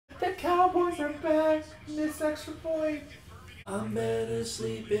Cowboys are back. Missed extra point. I'm better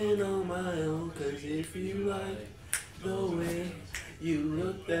sleeping on my own, cause if you like the way you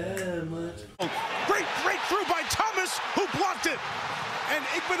look that much. Great breakthrough by Thomas, who blocked it. And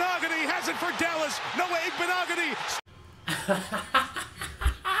Igbenogany has it for Dallas. Noah Igbenogany.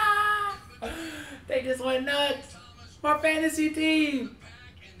 They just went nuts. My fantasy team.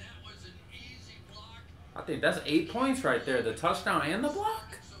 I think that's 8 points right there. The touchdown and the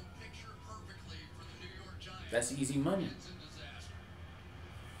block. That's easy money.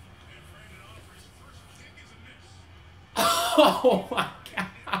 Oh my God.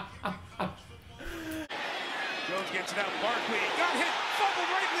 Jones gets it out. Barkley got hit, fumbled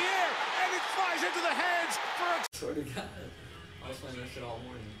right in the air, and it flies into the hands for a... Swear to God. I was playing that shit all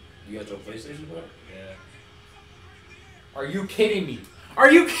morning. You got your PlayStation, bro? Yeah. Are you kidding me?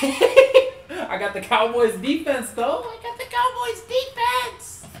 Are you kidding? I got the Cowboys defense though. I got the Cowboys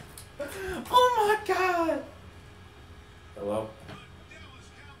defense. Oh my God. Hello?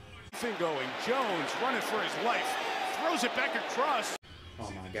 Thing going. Jones running for his life. Throws it back across.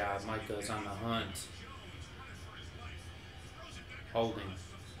 Oh my God, Micah's on the hunt. Holding.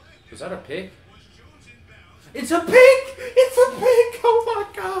 Was that a pick? It's a pick! It's a pick! Oh my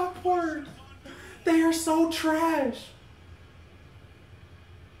God, word. They are so trash.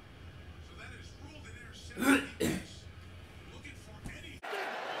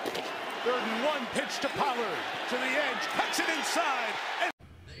 Third and 1, pitch to Pollard. To the edge, cuts it inside. And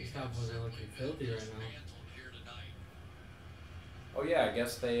These Cowboys are looking filthy right now. Oh yeah, I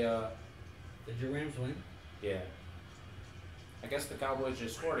guess they, Did your Rams win? yeah. I guess the Cowboys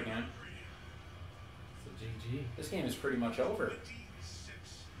just scored again. It's a GG. This game is pretty much over.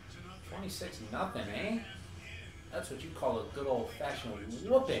 26-0, eh? That's what you call a good old-fashioned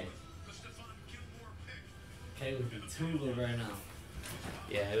whooping. Kay would be tumbling right now.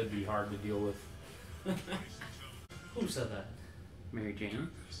 Yeah, it would be hard to deal with. Who said that? Mary Jane?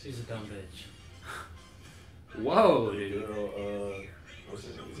 She's a dumb bitch. Whoa, dude. Girl, what's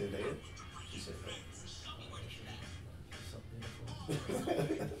her name? Zendaya? She said that.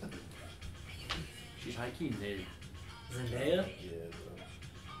 She's high-key mid. Zendaya? Yeah, bro.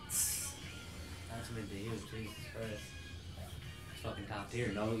 That's mid to you, Jesus Christ. It's fucking top tier.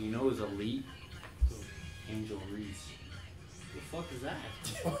 You know who's elite? Angel Reese. Who the fuck is that?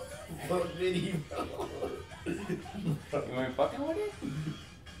 Fuck video, bro. You ain't fucking with it?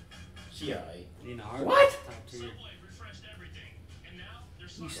 She alright. You know, hard What? top tier. You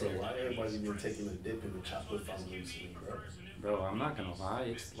So said, why everybody been taking a dip in the chocolate fountain recently, bro? bro, I'm not gonna lie.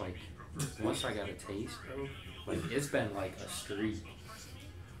 It's like, once I got a taste, bro, like, it's been like a streak.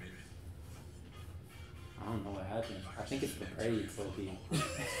 I don't know what happened. I think it's the braids, low-key.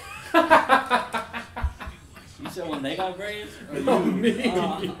 You said when they got braids? Or No, you? me.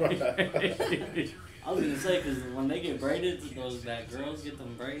 I was gonna say, because when they get braided, that girls get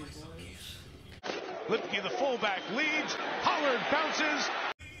them braids. Lipke, the fullback, leads. Pollard bounces.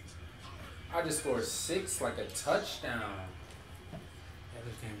 I just scored 6 like a touchdown. Yeah,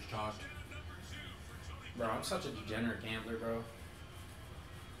 this game's chalked. Bro, I'm such a degenerate gambler, bro.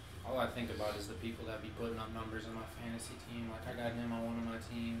 All I think about is the people that be putting up numbers in my fantasy team. Like, I got him on one of my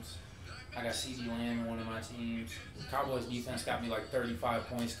teams. I got CeeDee Lamb on one of my teams. Cowboys defense got me like 35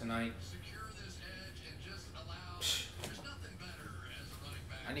 points tonight. Psh.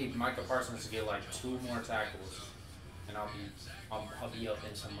 I need Micah Parsons to get like 2 more tackles, and I'll be up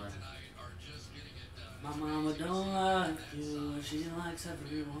in some money. My mama don't like you, she likes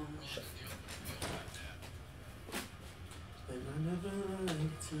everyone. And I never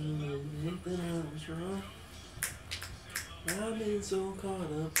like to admit that I was wrong. I've been so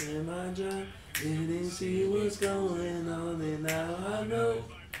caught up in my job, didn't see what's going on, and now I know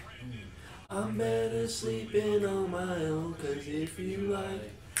I'm better sleeping on my own. Cause if you like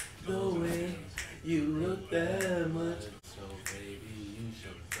the way you look that much, So baby, you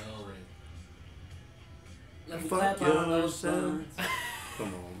should go it. fuck yourself.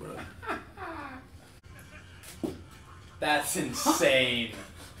 Come on, bro. That's insane.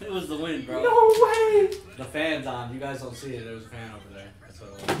 It was the wind, bro. No way. The fan's on. You guys don't see it. There was a fan over there. That's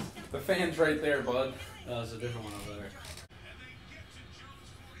what it was. The fan's right there, bud. Oh, it's a different one over there.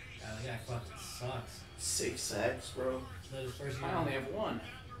 Yeah, that guy fucking sucks. 6 sacks, bro. That is first I only have 1.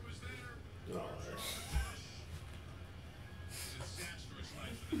 Oh,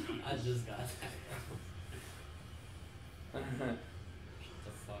 I just got that. Shut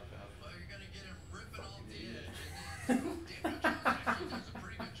the fuck up.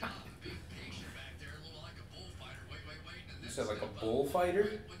 You said like a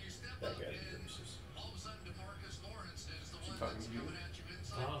bullfighter? that guy is She talking to you?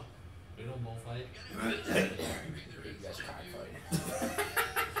 Oh, bullfight. You guys cockfight.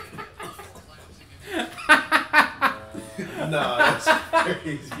 No, that's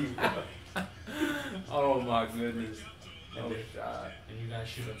crazy, bro. Oh my goodness. And, Oh, shot. and you guys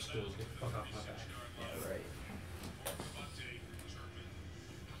shoot up schools. Get the fuck off my back. Yeah, right.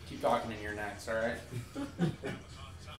 Keep talking in your next, alright?